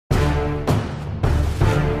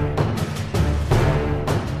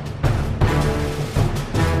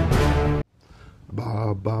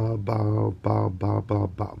ba ba ba ba ba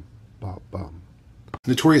ba ba ba.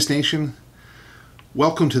 Notorious Nation,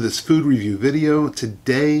 welcome to this food review video.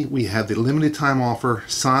 Today we have the limited time offer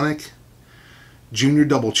Sonic Junior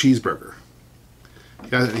Double Cheeseburger.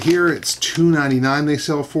 Got it here, it's $2.99 they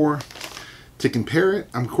sell for. To compare it,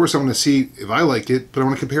 of course I want to see if I like it, but I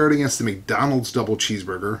want to compare it against the McDonald's Double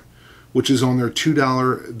Cheeseburger, which is on their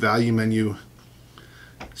 $2 value menu.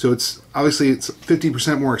 So it's obviously it's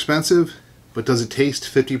 50% more expensive, but does it taste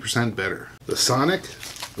 50% better? The Sonic,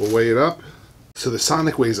 we'll weigh it up. So the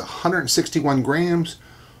Sonic weighs 161 grams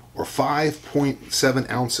or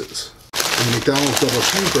 5.7 ounces. And the McDonald's Double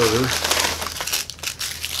Cheeseburger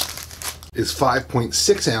is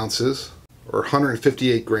 5.6 ounces or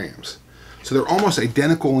 158 grams. So they're almost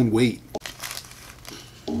identical in weight.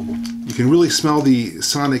 You can really smell the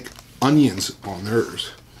Sonic onions on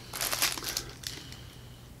theirs.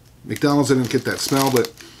 McDonald's, I didn't get that smell,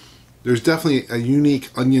 but there's definitely a unique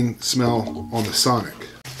onion smell on the Sonic.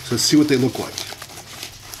 So let's see what they look like.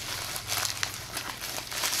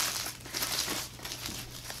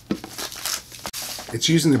 It's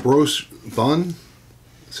using the brioche bun,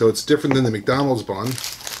 so it's different than the McDonald's bun.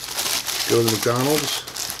 Go to the McDonald's.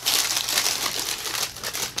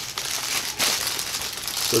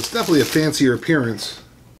 So it's definitely a fancier appearance.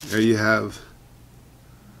 There you have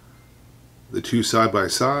the two side by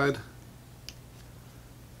side.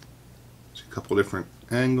 There's a couple different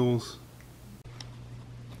angles.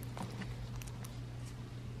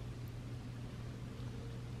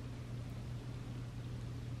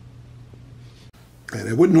 And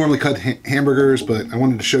I wouldn't normally cut hamburgers, but I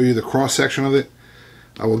wanted to show you the cross section of it.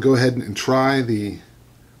 I will go ahead and try the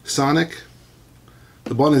Sonic.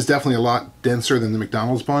 The bun is definitely a lot denser than the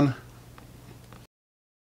McDonald's bun.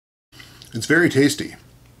 It's very tasty.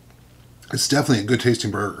 It's definitely a good tasting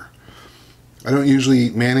burger. I don't usually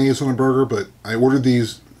eat mayonnaise on a burger, but I ordered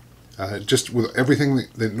these just with everything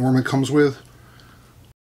that it normally comes with.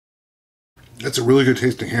 It's a really good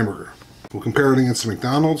tasting hamburger. We'll compare it against the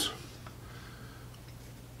McDonald's.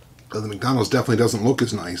 The McDonald's definitely doesn't look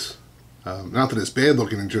as nice. Not that it's bad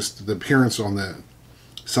looking, and just the appearance on the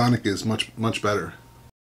Sonic is much better.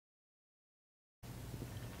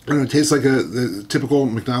 And it tastes like the typical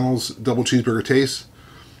McDonald's double cheeseburger taste.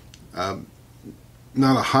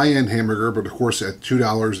 Not a high-end hamburger, but of course at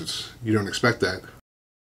 $2, you don't expect that.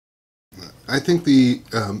 I think the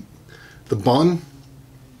bun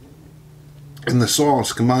and the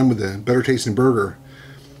sauce combined with the better tasting burger,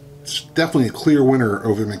 it's definitely a clear winner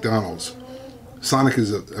over McDonald's. Sonic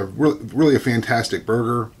is really a fantastic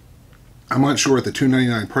burger. I'm not sure at the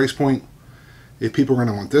 $2.99 price point if people are going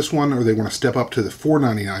to want this one or they want to step up to the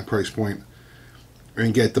 $4.99 price point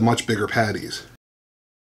and get the much bigger patties.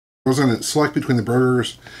 I was going to select between the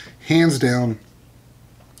burgers. Hands down,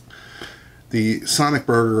 the Sonic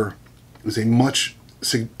burger is a much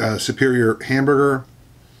superior hamburger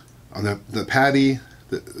on the patty,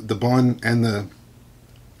 the bun, and the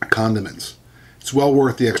condiments. It's well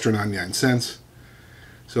worth the extra 99 cents.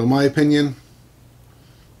 So in my opinion,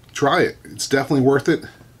 try it. It's definitely worth it.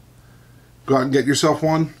 Go out and get yourself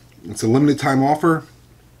one. It's a limited time offer.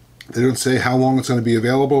 They don't say how long it's going to be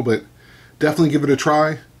available, but definitely give it a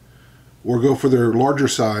try. Or go for their larger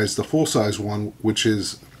size, the full size one, which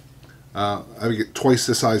is I would get twice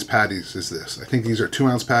the size patties as this. I think these are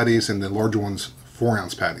 2-ounce patties and the larger ones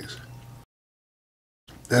 4-ounce patties.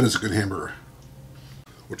 That is a good hamburger.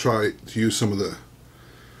 We'll try to use some of the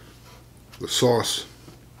sauce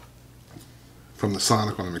from the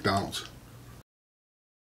Sonic on the McDonald's.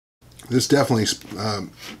 This definitely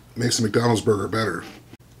makes the McDonald's burger better.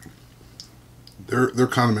 Their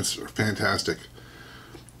condiments are fantastic.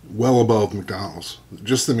 Well above McDonald's.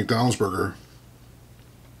 Just the McDonald's burger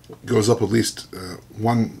goes up at least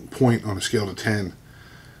 1 point on a scale to 10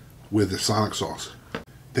 with the Sonic sauce.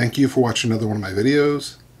 Thank you for watching another one of my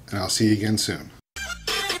videos, and I'll see you again soon.